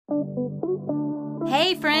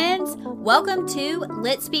Hey friends, welcome to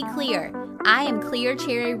Let's Be Clear. I am Clear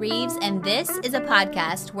Cherry Reeves, and this is a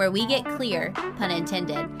podcast where we get clear, pun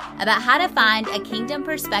intended, about how to find a kingdom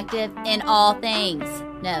perspective in all things.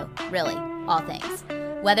 No, really, all things.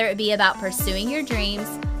 Whether it be about pursuing your dreams,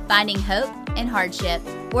 finding hope in hardship,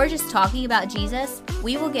 or just talking about Jesus,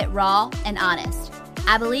 we will get raw and honest.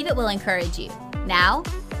 I believe it will encourage you. Now,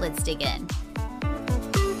 let's dig in.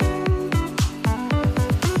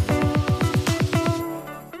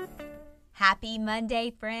 Happy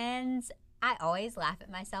Monday, friends. I always laugh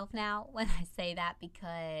at myself now when I say that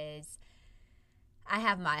because I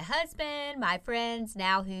have my husband, my friends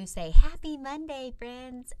now who say, Happy Monday,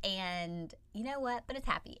 friends. And you know what? But it's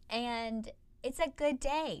happy. And it's a good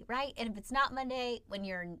day, right? And if it's not Monday when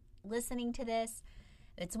you're listening to this,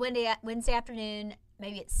 it's Wednesday afternoon,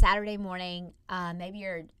 maybe it's Saturday morning, maybe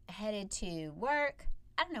you're headed to work.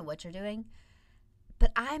 I don't know what you're doing.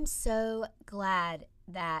 But I'm so glad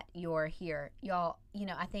that you're here. Y'all,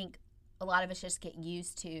 I think a lot of us just get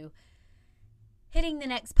used to hitting the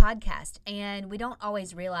next podcast, and we don't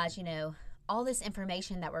always realize, all this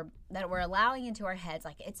information that we're allowing into our heads.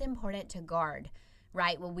 Like, it's important to guard,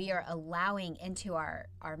 right? What we are allowing into our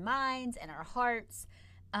minds and our hearts,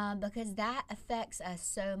 because that affects us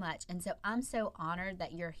so much. And so I'm so honored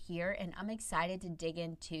that you're here, and I'm excited to dig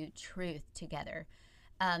into truth together.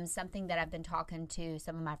 Something that I've been talking to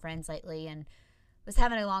some of my friends lately, and was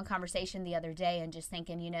having a long conversation the other day and just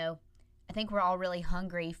thinking, I think we're all really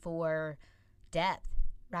hungry for depth,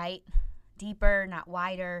 right? Deeper, not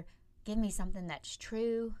wider. Give me something that's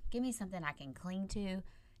true. Give me something I can cling to.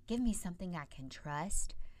 Give me something I can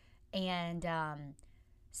trust. And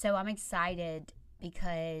so I'm excited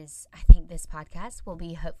because I think this podcast will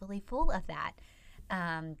be hopefully full of that,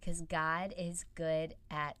 because God is good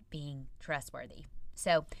at being trustworthy.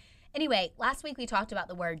 So anyway, last week we talked about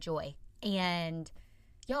the word joy. And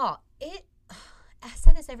y'all, I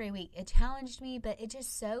say this every week, it challenged me, but it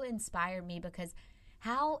just so inspired me because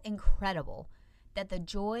how incredible that the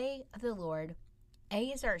joy of the Lord, A,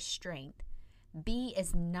 is our strength, B,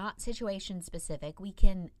 is not situation specific. We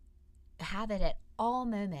can have it at all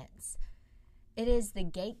moments. It is the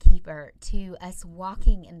gatekeeper to us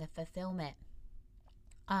walking in the fulfillment.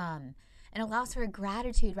 And allows for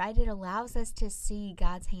gratitude, right? It allows us to see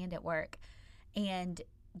God's hand at work. And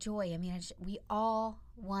joy, we all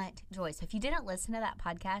want joy. So if you didn't listen to that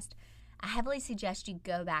podcast, I heavily suggest you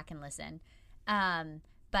go back and listen.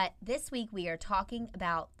 But this week we are talking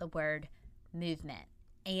about the word movement.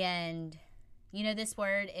 And, this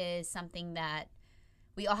word is something that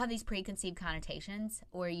we all have these preconceived connotations,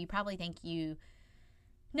 or you probably think you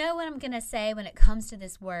know what I'm going to say when it comes to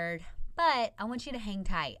this word. But I want you to hang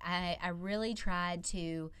tight. I really tried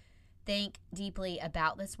to think deeply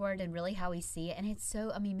about this word and really how we see it. And it's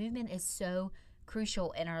movement is so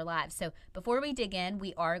crucial in our lives. So before we dig in,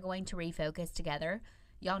 we are going to refocus together.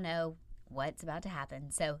 Y'all know what's about to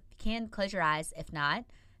happen. So if you can, close your eyes. If not,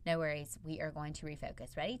 no worries. We are going to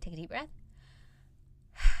refocus. Ready? Take a deep breath.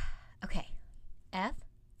 Okay. F,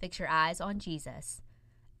 fix your eyes on Jesus.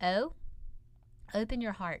 O, open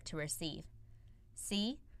your heart to receive.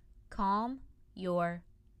 C, calm your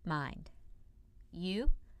mind. U,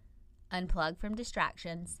 unplug from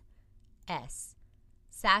distractions. S,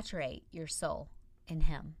 saturate your soul in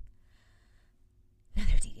Him.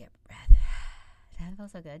 Another deep breath. That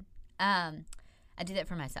feels so good. I do that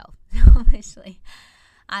for myself.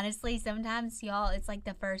 Honestly, sometimes, y'all, it's like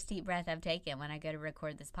the first deep breath I've taken when I go to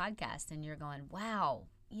record this podcast, and you're going, wow,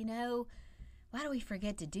 why do we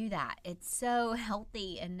forget to do that? It's so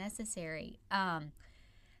healthy and necessary.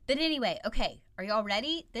 But anyway, okay, are y'all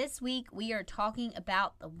ready? This week we are talking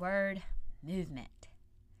about the word movement.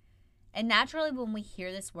 And naturally when we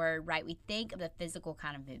hear this word, right, we think of the physical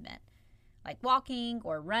kind of movement, like walking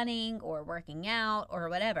or running or working out or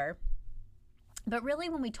whatever. But really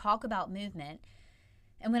when we talk about movement,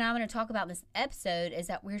 and what I'm going to talk about in this episode is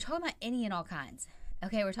that we're talking about any and all kinds.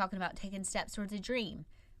 Okay, we're talking about taking steps towards a dream.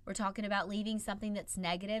 We're talking about leaving something that's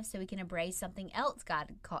negative so we can embrace something else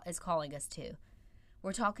God is calling us to.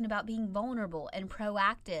 We're talking about being vulnerable and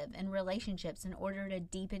proactive in relationships in order to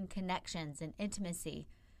deepen connections and intimacy.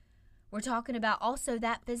 We're talking about also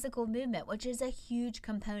that physical movement, which is a huge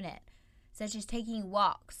component, such as taking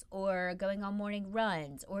walks or going on morning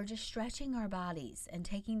runs or just stretching our bodies and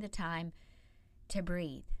taking the time to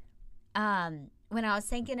breathe. When I was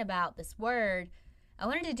thinking about this word, I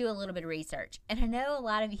wanted to do a little bit of research. And I know a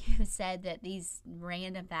lot of you said that these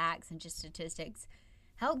random facts and just statistics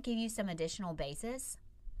help give you some additional basis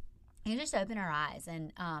and just open our eyes.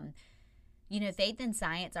 And, Faith and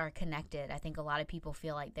science are connected. I think a lot of people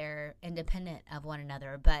feel like they're independent of one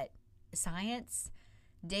another, but science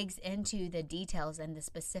digs into the details and the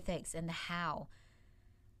specifics and the how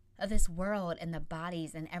of this world and the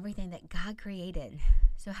bodies and everything that God created.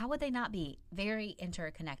 So how would they not be very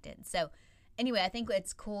interconnected? So anyway, I think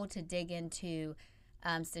it's cool to dig into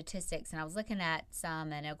statistics. And I was looking at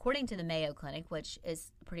some, and according to the Mayo Clinic, which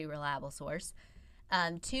is a pretty reliable source,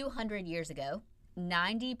 200 years ago,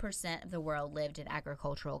 90% of the world lived in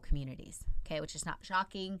agricultural communities, okay, which is not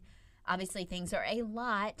shocking. Obviously, things are a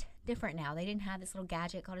lot different now. They didn't have this little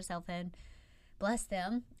gadget called a cell phone. Bless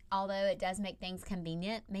them. Although it does make things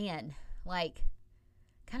convenient, man, like,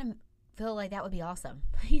 kind of feel like that would be awesome,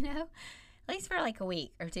 at least for like a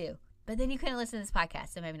week or two. But then you couldn't listen to this podcast,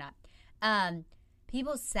 so maybe not.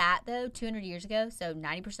 People sat, though, 200 years ago, so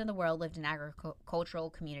 90% of the world lived in agricultural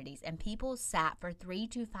communities, and people sat for 3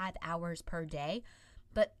 to 5 hours per day,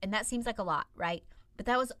 and that seems like a lot, right? But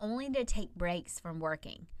that was only to take breaks from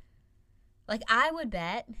working. Like, I would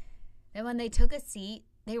bet that when they took a seat,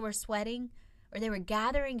 they were sweating, or they were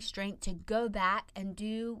gathering strength to go back and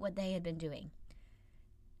do what they had been doing.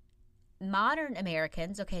 Modern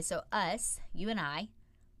Americans, okay, so us, you and I,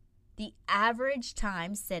 the average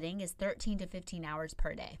time sitting is 13 to 15 hours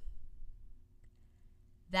per day.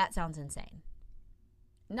 That sounds insane.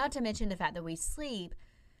 Not to mention the fact that we sleep,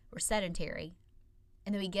 we're sedentary,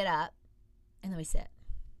 and then we get up, and then we sit.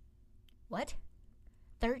 What?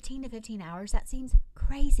 13 to 15 hours? That seems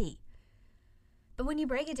crazy. But when you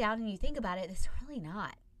break it down and you think about it, it's really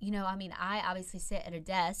not. I obviously sit at a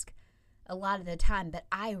desk a lot of the time, but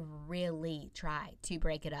I really try to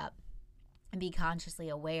break it up and be consciously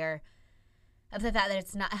aware of the fact that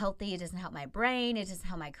it's not healthy. It doesn't help my brain. It doesn't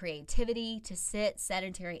help my creativity to sit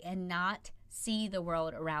sedentary and not see the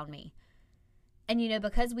world around me. And,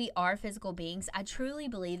 because we are physical beings, I truly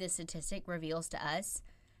believe this statistic reveals to us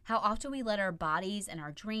how often we let our bodies and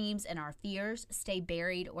our dreams and our fears stay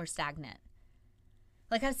buried or stagnant.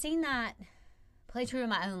 Like, I've seen that play true in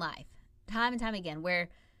my own life time and time again,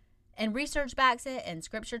 and research backs it and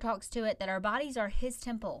scripture talks to it, that our bodies are His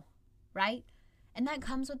temple, right? And that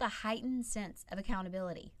comes with a heightened sense of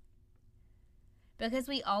accountability. Because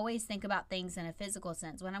we always think about things in a physical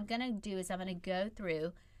sense. What I'm going to do is I'm going to go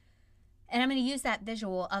through and I'm going to use that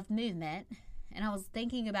visual of movement. And I was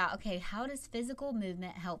thinking about, okay, how does physical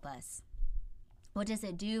movement help us? What does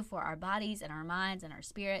it do for our bodies and our minds and our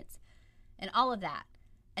spirits and all of that?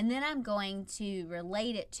 And then I'm going to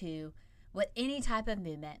relate it to what any type of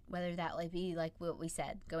movement, whether that would be like what we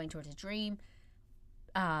said, going towards a dream,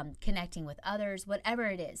 connecting with others, whatever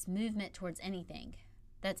it is, movement towards anything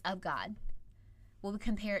that's of God. We'll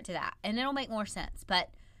compare it to that, and it'll make more sense.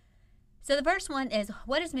 But so the first one is,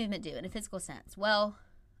 what does movement do in a physical sense? Well,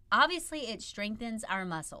 obviously it strengthens our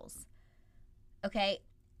muscles, okay?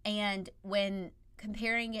 And when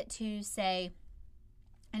comparing it to, say,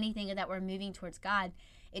 anything that we're moving towards God,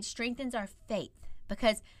 it strengthens our faith.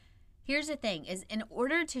 Because here's the thing, is in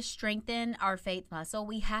order to strengthen our faith muscle,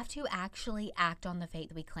 we have to actually act on the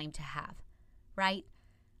faith we claim to have, right?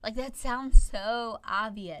 Like, that sounds so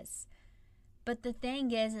obvious. But the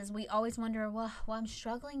thing is we always wonder, well, I'm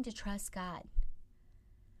struggling to trust God.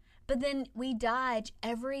 But then we dodge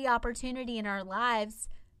every opportunity in our lives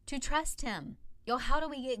to trust Him. How do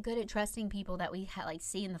we get good at trusting people that we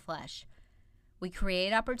see in the flesh? We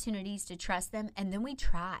create opportunities to trust them, and then we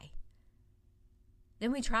try.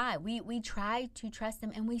 We try to trust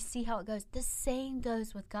them, and we see how it goes. The same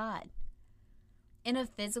goes with God. In a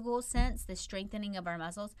physical sense, the strengthening of our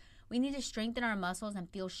muscles, we need to strengthen our muscles and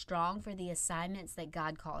feel strong for the assignments that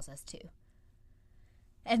God calls us to.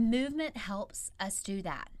 And movement helps us do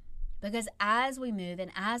that. Because as we move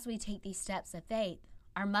and as we take these steps of faith,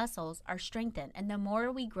 our muscles are strengthened. And the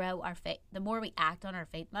more we grow our faith, the more we act on our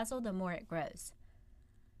faith muscle, the more it grows.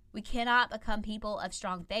 We cannot become people of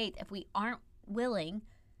strong faith if we aren't willing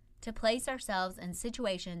to place ourselves in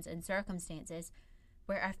situations and circumstances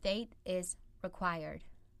where our faith is required.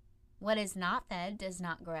 What is not fed does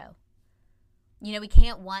not grow. We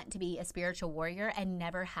can't want to be a spiritual warrior and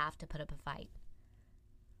never have to put up a fight.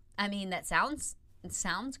 I mean, that sounds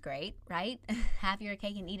great, right? Have your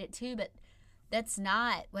cake and eat it too, but that's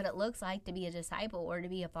not what it looks like to be a disciple or to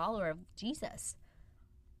be a follower of Jesus.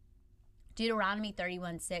 Deuteronomy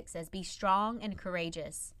 31:6 says, "Be strong and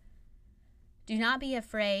courageous. Do not be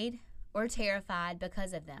afraid or terrified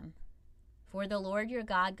because of them. For the Lord your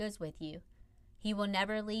God goes with you. He will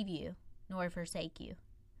never leave you nor forsake you."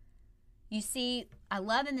 You see, I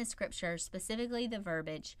love in this scripture, specifically the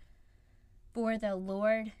verbiage, "For the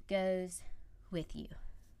Lord goes with you."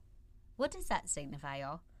 What does that signify,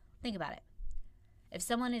 y'all? Think about it. if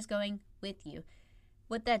someone is going with you,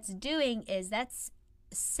 what that's doing is that's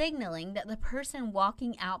signaling that the person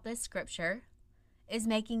walking out this scripture is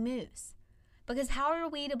making moves. Because how are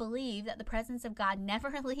we to believe that the presence of God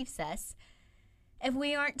never leaves us if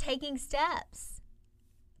we aren't taking steps?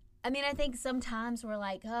 I mean, I think sometimes we're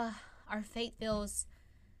like, our faith feels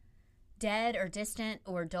dead or distant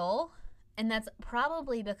or dull. And that's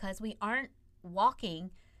probably because we aren't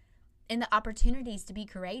walking in the opportunities to be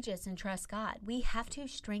courageous and trust God. We have to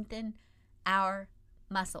strengthen our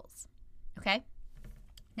muscles. Okay?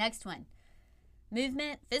 Next one.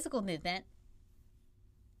 Movement, physical movement,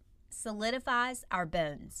 solidifies our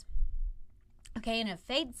bones. Okay, in a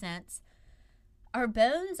faith sense, our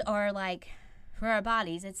bones are like, for our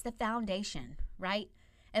bodies, it's the foundation, right?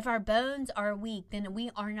 If our bones are weak, then we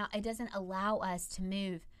are not, it doesn't allow us to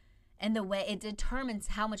move in the way, it determines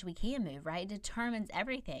how much we can move, right? It determines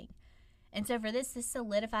everything. And so for this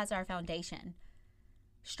solidifies our foundation.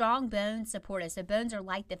 Strong bones support us. So bones are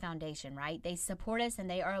like the foundation, right? They support us and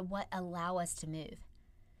they are what allow us to move.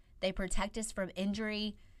 They protect us from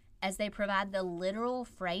injury as they provide the literal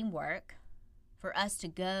framework for us to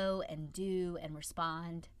go and do and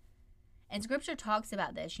respond. And Scripture talks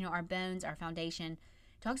about this, our bones, our foundation,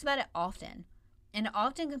 talks about it often. And it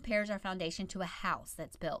often compares our foundation to a house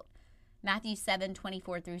that's built. Matthew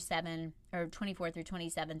 7:24 through 7, or 24 through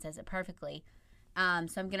 27 says it perfectly. So I'm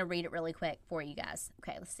going to read it really quick for you guys.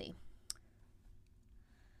 Okay, let's see.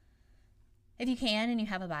 If you can and you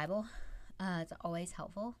have a Bible, it's always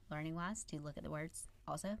helpful, learning-wise, to look at the words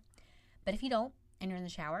also. But if you don't, and you're in the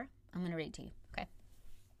shower, I'm going to read it to you. Okay.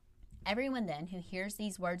 Everyone then who hears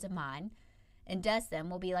these words of mine and does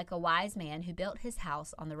them will be like a wise man who built his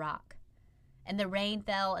house on the rock. And the rain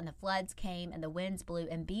fell, and the floods came, and the winds blew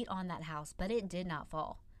and beat on that house, but it did not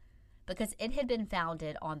fall, because it had been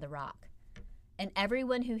founded on the rock. And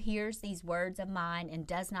everyone who hears these words of mine and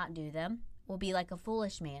does not do them will be like a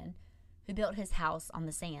foolish man who built his house on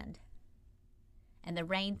the sand. And the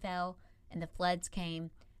rain fell, and the floods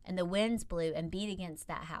came, and the winds blew and beat against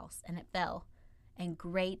that house, and it fell, and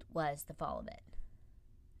great was the fall of it.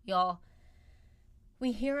 Y'all,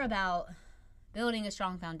 we hear about building a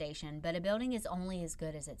strong foundation, but a building is only as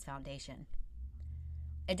good as its foundation.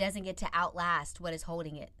 It doesn't get to outlast what is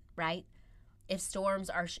holding it, right? If storms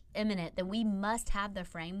are imminent, then we must have the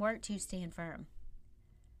framework to stand firm.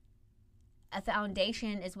 A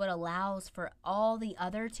foundation is what allows for all the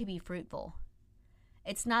other to be fruitful.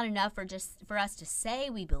 It's not enough for us to say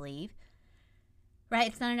we believe, right?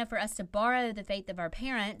 It's not enough for us to borrow the faith of our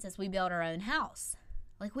parents as we build our own house.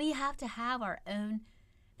 Like, we have to have our own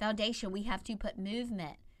foundation. We have to put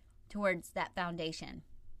movement towards that foundation.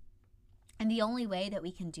 And the only way that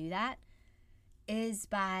we can do that is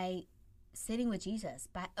by sitting with Jesus,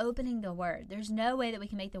 by opening the Word. There's no way that we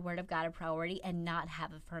can make the Word of God a priority and not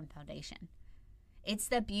have a firm foundation. It's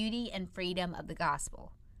the beauty and freedom of the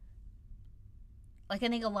gospel. Like, I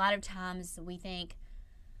think a lot of times we think,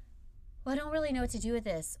 well, I don't really know what to do with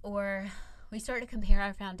this. Or we start to compare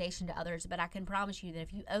our foundation to others. But I can promise you that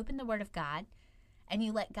if you open the Word of God and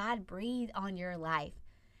you let God breathe on your life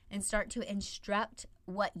and start to instruct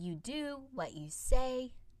what you do, what you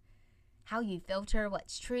say, how you filter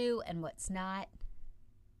what's true and what's not,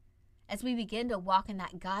 as we begin to walk in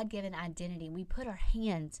that God-given identity, we put our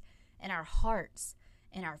hands and our hearts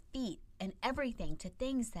and our feet and everything to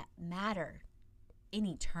things that matter in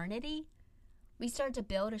eternity, we start to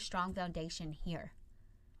build a strong foundation here.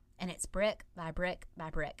 And it's brick by brick by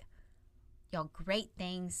brick. Y'all, great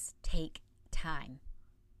things take time.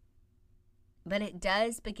 But it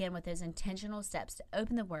does begin with those intentional steps to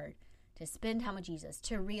open the Word, to spend time with Jesus,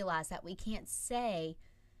 to realize that we can't say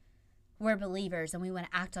we're believers and we want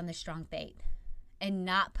to act on this strong faith and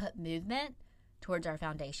not put movement towards our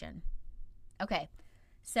foundation. Okay,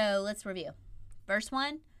 so let's review. Verse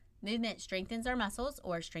 1, movement strengthens our muscles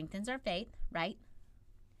or strengthens our faith, right?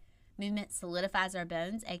 Movement solidifies our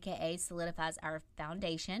bones, aka solidifies our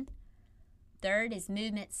foundation. Third is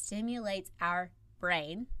movement stimulates our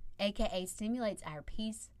brain, aka stimulates our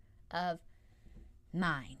peace of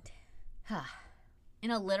mind. In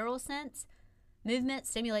a literal sense, movement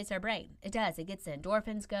stimulates our brain. It does. It gets the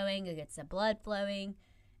endorphins going, it gets the blood flowing,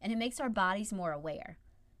 and it makes our bodies more aware.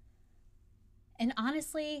 And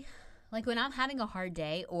honestly, like when I'm having a hard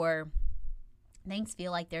day or things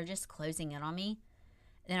feel like they're just closing in on me,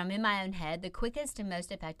 and I'm in my own head, the quickest and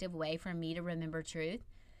most effective way for me to remember truth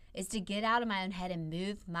is to get out of my own head and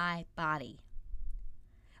move my body.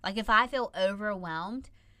 Like if I feel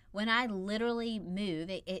overwhelmed, when I literally move,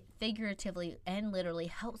 it figuratively and literally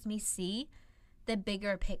helps me see the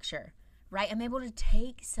bigger picture, right? I'm able to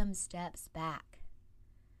take some steps back.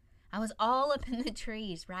 I was all up in the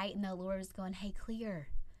trees, right? And the Lord was going, hey, clear.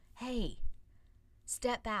 Hey,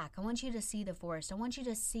 step back. I want you to see the forest. I want you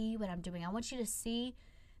to see what I'm doing. I want you to see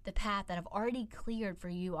the path that I've already cleared for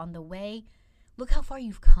you on the way. Look how far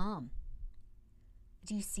you've come.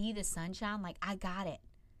 Do you see the sunshine? Like, I got it.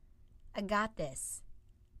 I got this.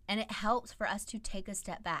 And it helps for us to take a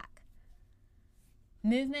step back.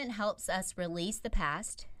 Movement helps us release the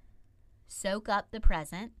past, soak up the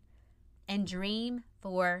present, and dream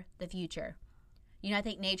for the future. You know, I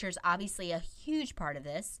think nature is obviously a huge part of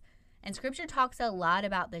this. And Scripture talks a lot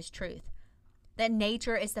about this truth, that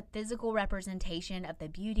nature is the physical representation of the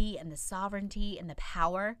beauty and the sovereignty and the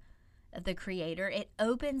power of the Creator. It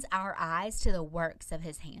opens our eyes to the works of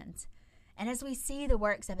His hands. And as we see the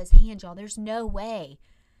works of His hands, y'all, there's no way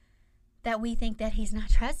that we think that He's not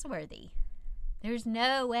trustworthy. There's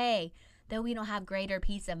no way that we don't have greater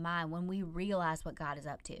peace of mind when we realize what God is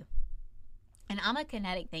up to. And I'm a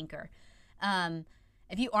kinetic thinker.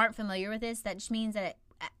 If you aren't familiar with this, that just means that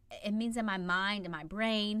it means that my mind and my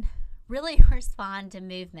brain really respond to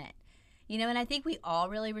movement. You know, and I think we all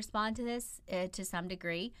really respond to this to some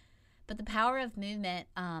degree. But the power of movement,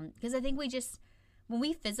 because I think when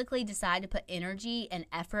we physically decide to put energy and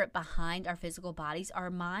effort behind our physical bodies, our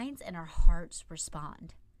minds and our hearts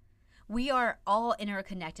respond. We are all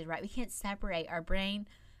interconnected, right? We can't separate our brain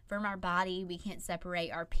from our body. We can't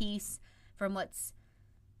separate our peace from what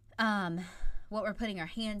we're putting our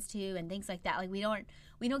hands to and things like that. Like we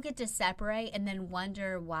don't get to separate and then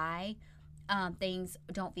wonder why things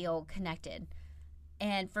don't feel connected.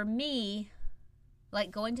 And for me,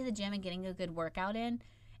 like going to the gym and getting a good workout in,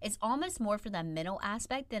 it's almost more for the mental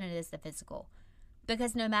aspect than it is the physical.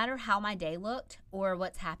 Because no matter how my day looked or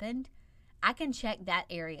what's happened, I can check that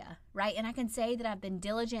area, right? And I can say that I've been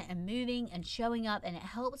diligent and moving and showing up, and it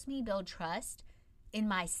helps me build trust in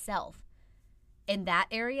myself in that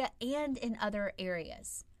area and in other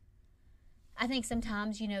areas. I think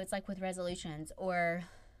sometimes, you know, it's like with resolutions, or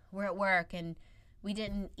we're at work and we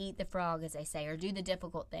didn't eat the frog, as they say, or do the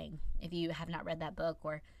difficult thing. If you have not read that book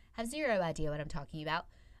or have zero idea what I'm talking about,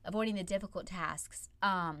 avoiding the difficult tasks.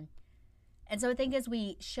 And so I think as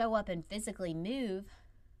we show up and physically move,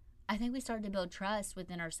 I think we start to build trust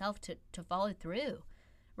within ourselves to follow through,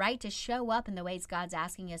 right? To show up in the ways God's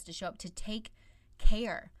asking us to show up, to take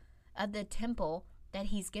care of the temple that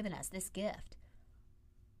He's given us, this gift.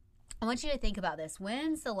 I want you to think about this.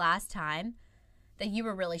 When's the last time that you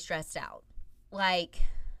were really stressed out? Like,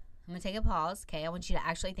 I'm going to take a pause, okay? I want you to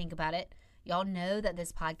actually think about it. Y'all know that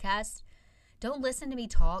this podcast, don't listen to me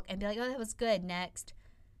talk and be like, oh, that was good, next.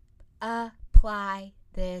 Apply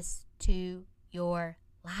this to your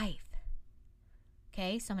life.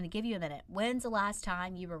 Okay, so I'm going to give you a minute. When's the last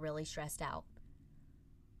time you were really stressed out?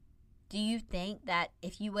 Do you think that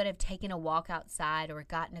if you would have taken a walk outside or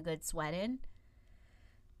gotten a good sweat in,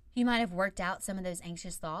 you might have worked out some of those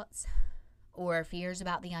anxious thoughts or fears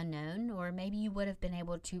about the unknown, or maybe you would have been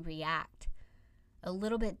able to react a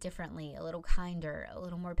little bit differently, a little kinder, a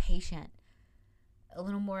little more patient, a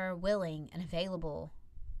little more willing and available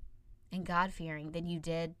and God-fearing than you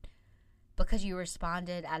did because you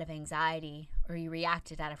responded out of anxiety, or you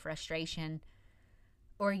reacted out of frustration,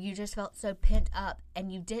 or you just felt so pent up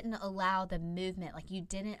and you didn't allow the movement, like you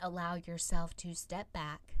didn't allow yourself to step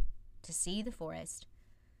back, to see the forest,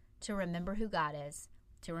 to remember who God is,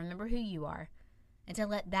 to remember who you are, and to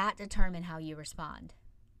let that determine how you respond.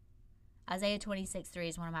 Isaiah 26:3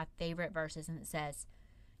 is one of my favorite verses, and it says,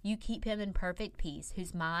 "You keep him in perfect peace,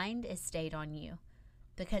 whose mind is stayed on you,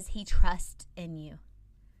 because he trusts in you."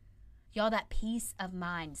 Y'all, that peace of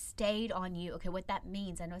mind stayed on you. Okay, what that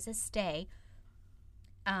means, I know it says stay,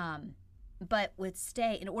 but with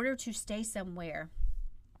stay, in order to stay somewhere,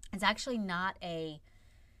 it's actually not a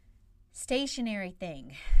stationary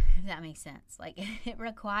thing, if that makes sense. Like, it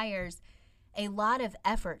requires a lot of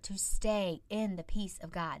effort to stay in the peace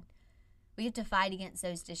of God. We have to fight against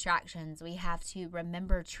those distractions. We have to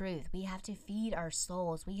remember truth. We have to feed our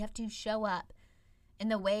souls. We have to show up in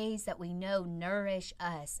the ways that we know nourish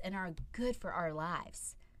us and are good for our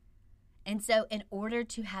lives. And so in order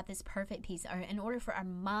to have this perfect peace, or in order for our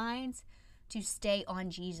minds to stay on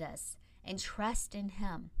Jesus and trust in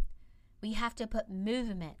him, we have to put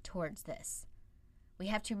movement towards this. We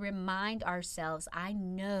have to remind ourselves, I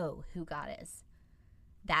know who God is.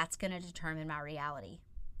 That's going to determine my reality,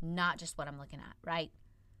 not just what I'm looking at, right?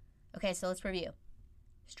 Okay, so let's review.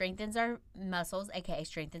 Strengthens our muscles, aka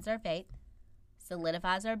strengthens our faith.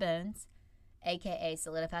 Solidifies our bones, aka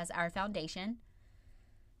solidifies our foundation.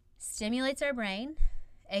 Stimulates our brain,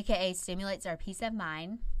 aka stimulates our peace of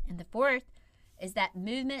mind. And the fourth is that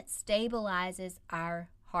movement stabilizes our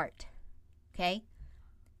heart. Okay?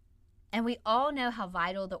 And we all know how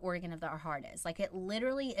vital the organ of our heart is. Like, it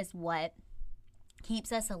literally is what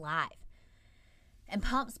keeps us alive and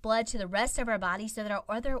pumps blood to the rest of our body so that our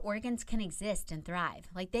other organs can exist and thrive.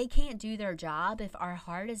 Like, they can't do their job if our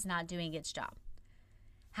heart is not doing its job.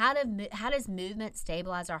 How does movement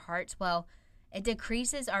stabilize our hearts? Well, it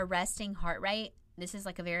decreases our resting heart rate. This is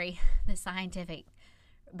like the scientific,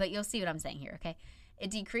 but you'll see what I'm saying here, okay?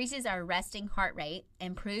 It decreases our resting heart rate,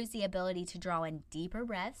 improves the ability to draw in deeper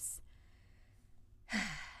breaths,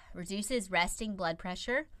 reduces resting blood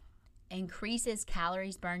pressure, increases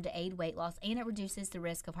calories burned to aid weight loss, and it reduces the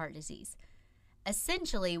risk of heart disease.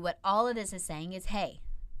 Essentially, what all of this is saying is, hey,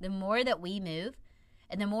 the more that we move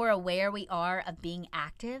and the more aware we are of being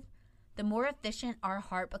active, the more efficient our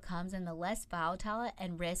heart becomes and the less volatile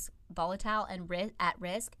and at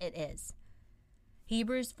risk it is.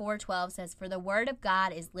 Hebrews 4:12 says, "For the word of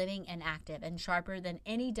God is living and active and sharper than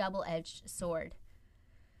any double-edged sword,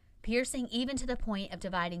 piercing even to the point of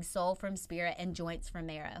dividing soul from spirit and joints from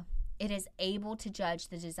marrow. It is able to judge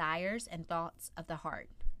the desires and thoughts of the heart."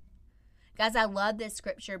 Guys, I love this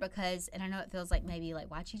scripture because, and I know it feels like maybe like,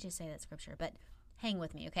 why'd you just say that scripture? But hang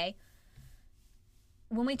with me, okay?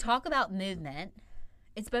 When we talk about movement,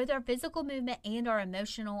 it's both our physical movement and our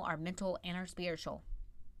emotional, our mental, and our spiritual.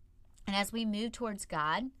 And as we move towards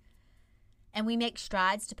God and we make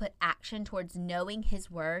strides to put action towards knowing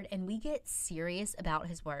His word and we get serious about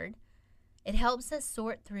His word, it helps us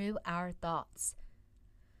sort through our thoughts.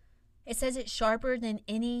 It says it's sharper than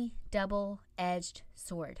any double-edged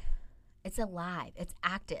sword. It's alive. It's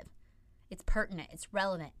active. It's pertinent. It's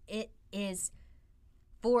relevant. It is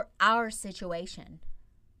for our situation.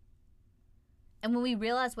 And when we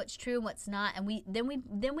realize what's true and what's not, and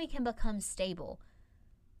then we can become stable.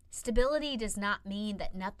 Stability does not mean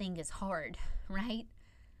that nothing is hard, right?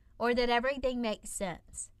 Or that everything makes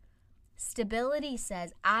sense. Stability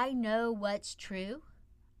says, I know what's true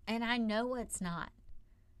and I know what's not.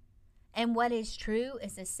 And what is true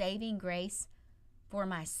is the saving grace for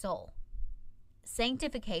my soul.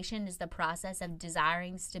 Sanctification is the process of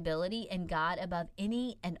desiring stability in God above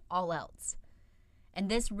any and all else. And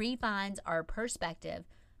this refines our perspective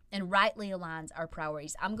and rightly aligns our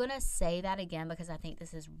priorities. I'm going to say that again because I think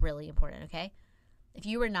this is really important, okay? If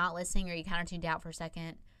you were not listening or you kind of tuned out for a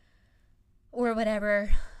second or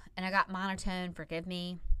whatever, and I got monotone, forgive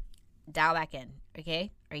me, dial back in,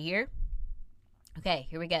 okay? Are you here? Okay,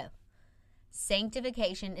 here we go.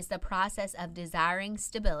 Sanctification is the process of desiring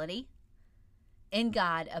stability in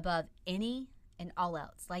God above any and all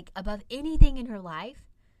else. Like above anything in your life,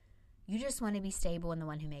 you just want to be stable in the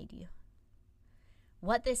one who made you.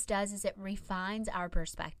 What this does is it refines our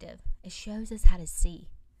perspective. It shows us how to see.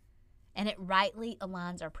 And it rightly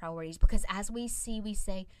aligns our priorities because as we see, we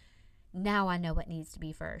say, now I know what needs to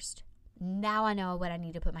be first. Now I know what I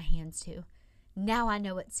need to put my hands to. Now I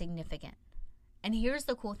know what's significant. And here's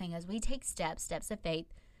the cool thing. As we take steps of faith,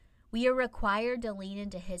 we are required to lean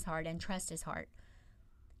into His heart and trust His heart.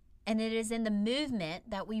 And it is in the movement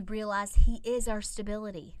that we realize He is our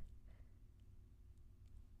stability.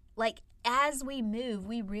 Like, as we move,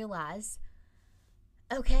 we realize,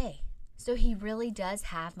 okay, so He really does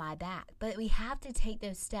have my back. But we have to take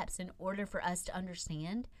those steps in order for us to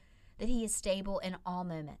understand that He is stable in all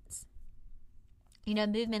moments. You know,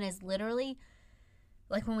 movement is literally,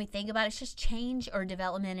 like when we think about it, it's just change or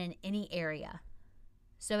development in any area.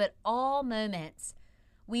 So at all moments,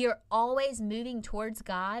 we are always moving towards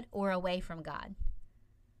God or away from God.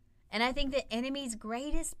 And I think the enemy's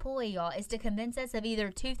greatest ploy, y'all, is to convince us of either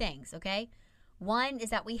two things, okay? One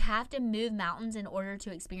is that we have to move mountains in order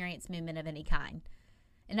to experience movement of any kind.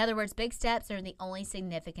 In other words, big steps are the only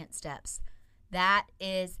significant steps. That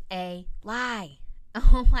is a lie.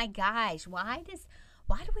 Oh my gosh. Why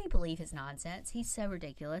do we believe his nonsense? He's so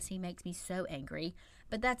ridiculous. He makes me so angry.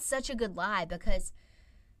 But that's such a good lie because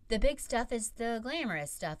the big stuff is the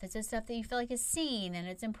glamorous stuff. It's the stuff that you feel like is seen and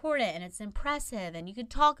it's important and it's impressive and you can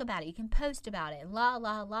talk about it. You can post about it and la,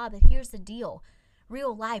 la, la. But here's the deal.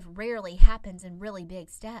 Real life rarely happens in really big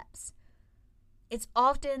steps. It's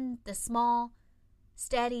often the small,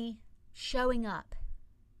 steady showing up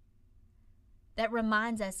that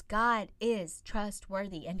reminds us God is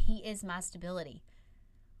trustworthy and He is my stability.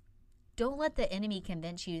 Don't let the enemy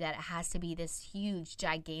convince you that it has to be this huge,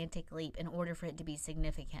 gigantic leap in order for it to be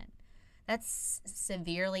significant. That's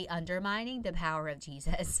severely undermining the power of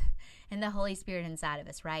Jesus and the Holy Spirit inside of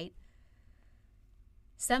us, right?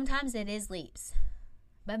 Sometimes it is leaps,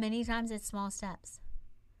 but many times it's small steps.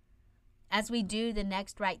 As we do the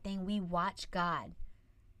next right thing, we watch God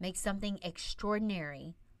make something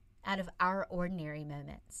extraordinary out of our ordinary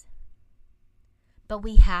moments. But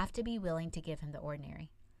we have to be willing to give Him the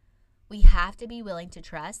ordinary. We have to be willing to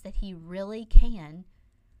trust that he really can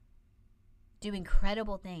do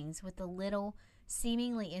incredible things with the little,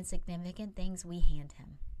 seemingly insignificant things we hand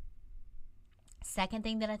him. Second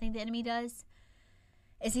thing that I think the enemy does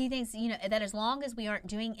is he thinks, that as long as we aren't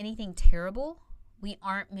doing anything terrible, we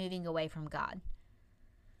aren't moving away from God.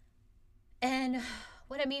 And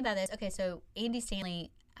what I mean by this, okay, so Andy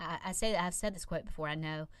Stanley, I've said this quote before, I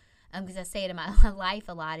know, because I say it in my life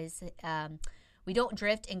a lot, is we don't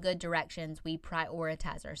drift in good directions, we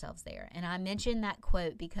prioritize ourselves there. And I mentioned that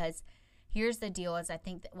quote because here's the deal, is I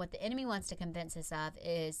think that what the enemy wants to convince us of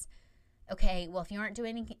is, okay, well, if you aren't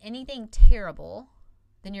doing anything terrible,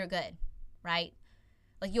 then you're good, right?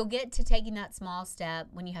 Like, you'll get to taking that small step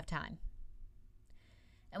when you have time.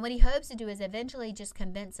 And what he hopes to do is eventually just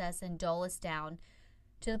convince us and dull us down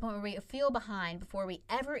to the point where we feel behind before we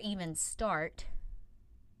ever even start.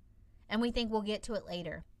 And we think we'll get to it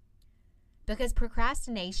later. Because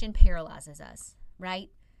procrastination paralyzes us, right?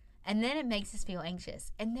 And then it makes us feel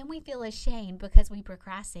anxious. And then we feel ashamed because we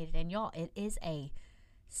procrastinated. And y'all, it is a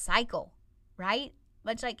cycle, right?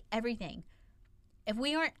 Much like everything. If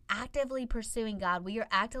we aren't actively pursuing God, we are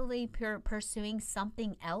actively pursuing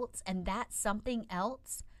something else. And that something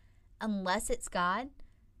else, unless it's God,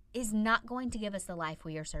 is not going to give us the life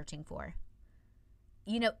we are searching for.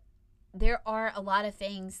 There are a lot of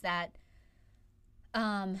things that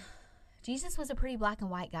Jesus was a pretty black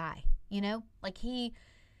and white guy,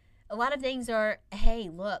 a lot of things are,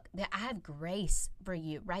 hey, look, I have grace for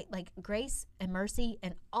you, right? Like grace and mercy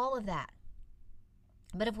and all of that.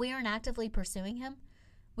 But if we aren't actively pursuing him,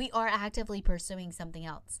 we are actively pursuing something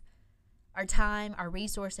else. Our time, our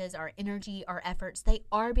resources, our energy, our efforts, they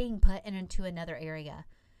are being put into another area,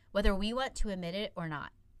 whether we want to admit it or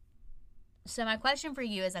not. So my question for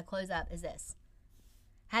you as I close up is this.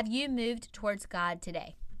 Have you moved towards God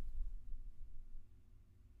today?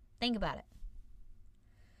 Think about it.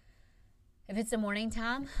 If it's the morning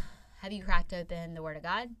time, have you cracked open the Word of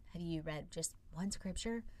God? Have you read just one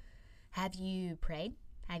scripture? Have you prayed?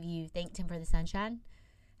 Have you thanked him for the sunshine?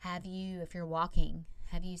 Have you, if you're walking,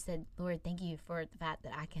 have you said, Lord, thank you for the fact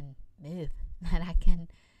that I can move, that I can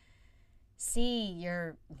see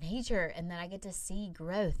your nature, and that I get to see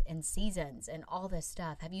growth and seasons and all this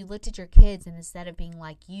stuff? Have you looked at your kids and instead of being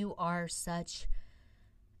like, you are such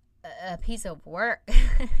a piece of work,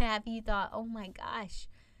 have you thought, oh my gosh,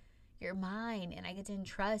 you're mine and I get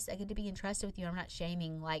to be entrusted with you. I'm not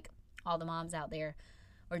shaming like all the moms out there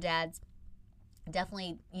or dads.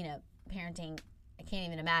 Definitely, parenting, I can't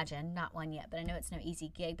even imagine, not one yet, but I know it's no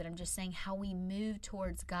easy gig, but I'm just saying how we move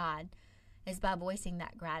towards God is by voicing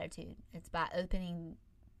that gratitude. It's by opening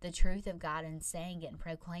the truth of God and saying it and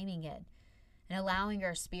proclaiming it and allowing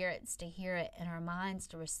our spirits to hear it and our minds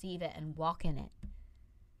to receive it and walk in it.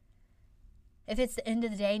 If it's the end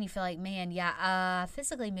of the day and you feel like, man, I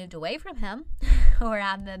physically moved away from him or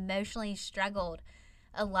I'm emotionally struggled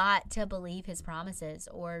a lot to believe his promises,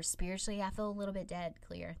 or spiritually I feel a little bit dead,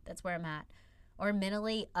 clear. That's where I'm at. Or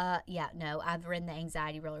mentally, I've ridden the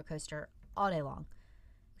anxiety roller coaster all day long.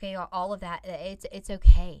 Okay, all of that, it's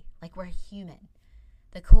okay. Like, we're human.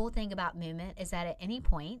 The cool thing about movement is that at any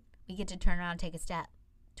point, we get to turn around and take a step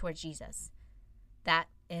towards Jesus. That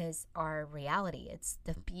is our reality. It's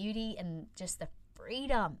the beauty and just the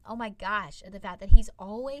freedom, oh my gosh, of the fact that he's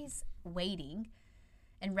always waiting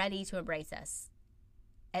and ready to embrace us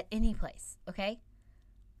at any place, okay?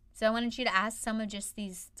 So I wanted you to ask some of just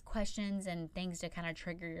these questions and things to kind of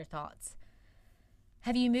trigger your thoughts.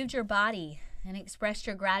 Have you moved your body and expressed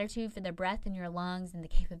your gratitude for the breath in your lungs and the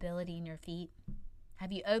capability in your feet?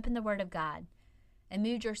 Have you opened the Word of God and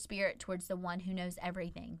moved your spirit towards the one who knows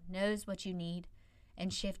everything, knows what you need,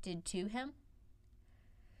 and shifted to him?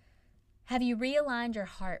 Have you realigned your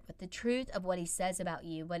heart with the truth of what he says about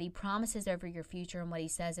you, what he promises over your future, and what he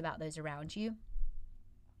says about those around you?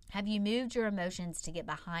 Have you moved your emotions to get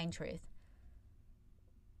behind truth?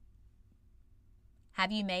 Have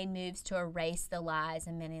you made moves to erase the lies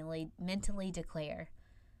and mentally declare,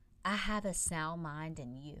 I have a sound mind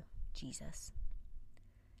in you, Jesus?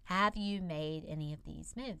 Have you made any of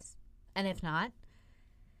these moves? And if not,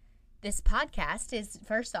 this podcast is,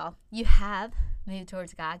 first off, you have moved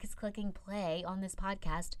towards God, because clicking play on this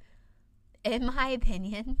podcast, in my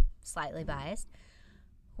opinion, slightly biased,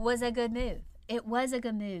 was a good move. It was a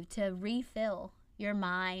good move to refill your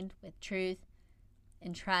mind with truth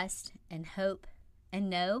and trust and hope and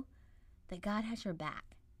know that God has your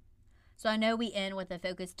back. So I know we end with a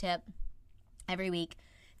focus tip every week.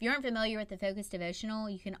 If you aren't familiar with the Focus Devotional,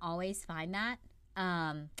 you can always find that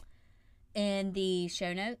in the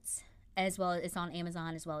show notes, as well as it's on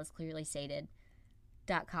Amazon, as well as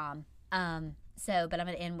clearlystated.com. But I'm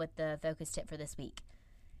going to end with the focus tip for this week.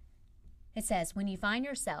 It says, when you find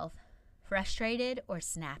yourself frustrated or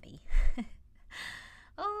snappy.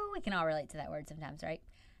 Oh, we can all relate to that word sometimes, right?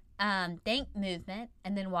 Think movement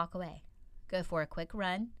and then walk away. Go for a quick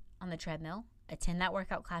run on the treadmill. Attend that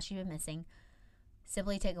workout class you've been missing.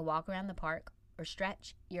 Simply take a walk around the park or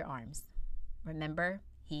stretch your arms. Remember,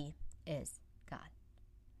 He is God.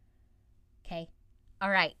 Okay? All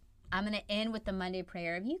right. I'm going to end with the Monday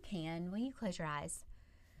prayer. If you can, will you close your eyes?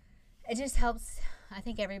 It just helps, I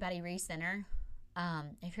think, everybody recenter.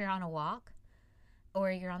 If you're on a walk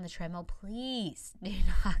or you're on the treadmill, please do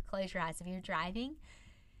not close your eyes. If you're driving,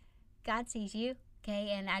 God sees you.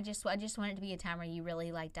 Okay, and I just want it to be a time where you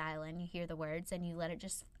really like dial in, you hear the words, and you let it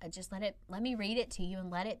let me read it to you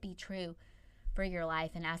and let it be true for your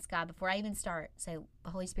life, and ask God before I even start, say,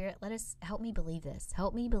 Holy Spirit, help me believe this.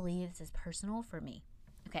 Help me believe this is personal for me.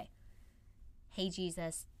 Okay. Hey,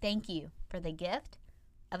 Jesus, thank you for the gift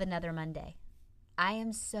of another Monday. I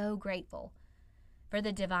am so grateful for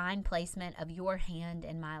the divine placement of your hand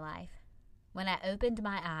in my life. When I opened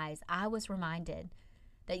my eyes, I was reminded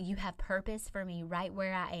that you have purpose for me right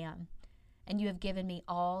where I am, and you have given me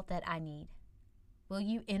all that I need. Will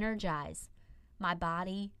you energize my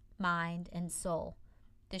body, mind, and soul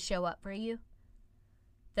to show up for you?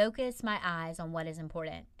 Focus my eyes on what is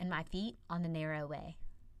important and my feet on the narrow way.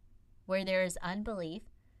 Where there is unbelief,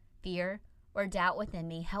 fear, or doubt within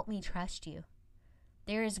me, help me trust you.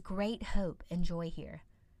 There is great hope and joy here.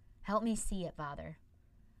 Help me see it, Father.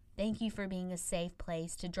 Thank you for being a safe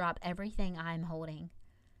place to drop everything I am holding.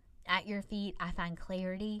 At your feet, I find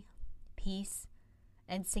clarity, peace,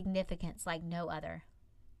 and significance like no other.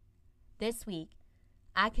 This week,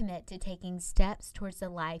 I commit to taking steps towards the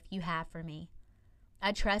life you have for me.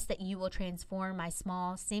 I trust that you will transform my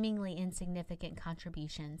small, seemingly insignificant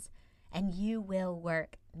contributions, and you will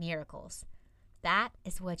work miracles. That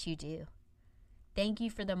is what you do. Thank you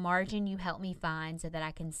for the margin you help me find so that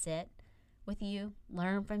I can sit with you,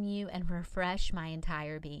 learn from you, and refresh my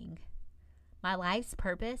entire being. My life's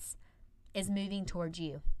purpose is moving towards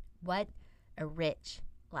you. What a rich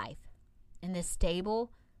life. In the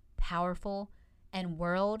stable, powerful, and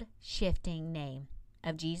world-shifting name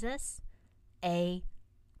of Jesus,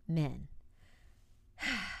 amen.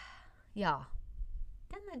 Y'all,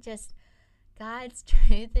 doesn't that just, God's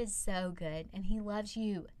truth is so good, and He loves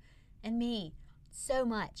you and me so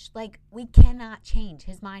much. Like, we cannot change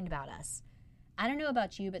His mind about us. I don't know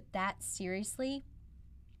about you, but that seriously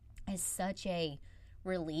is such a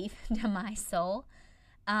relief to my soul.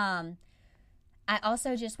 I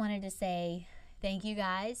also just wanted to say thank you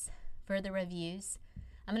guys for the reviews.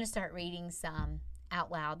 I'm going to start reading some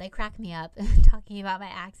out loud. They crack me up talking about my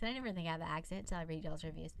accent. I never think I have an accent until I read y'all's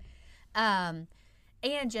reviews. And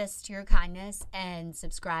just your kindness and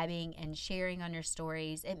subscribing and sharing on your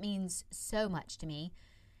stories. It means so much to me.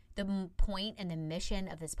 The point and the mission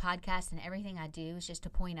of this podcast and everything I do is just to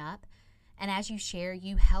point up. And as you share,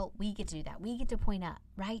 you help. We get to do that. We get to point up,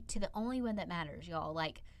 right, to the only one that matters, y'all.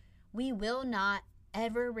 Like, we will not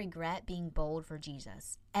ever regret being bold for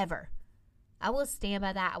Jesus, ever. I will stand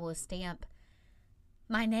by that. I will stamp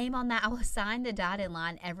my name on that. I will sign the dotted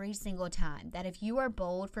line every single time, that if you are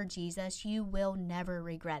bold for Jesus, you will never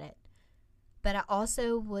regret it. But I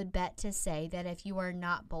also would bet to say that if you are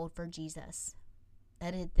not bold for Jesus,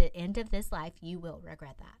 that at the end of this life, you will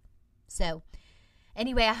regret that. So,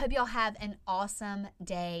 anyway, I hope y'all have an awesome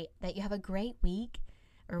day, that you have a great week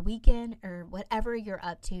or weekend or whatever you're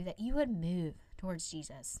up to, that you would move towards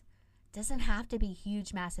Jesus. It doesn't have to be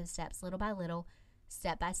huge, massive steps, little by little,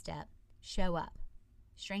 step by step. Show up.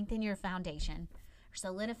 Strengthen your foundation, or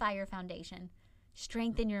solidify your foundation.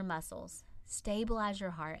 Strengthen your muscles. Stabilize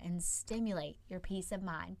your heart and stimulate your peace of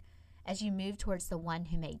mind as you move towards the one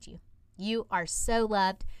who made you. You are so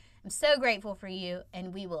loved. I'm so grateful for you,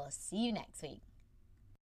 and we will see you next week.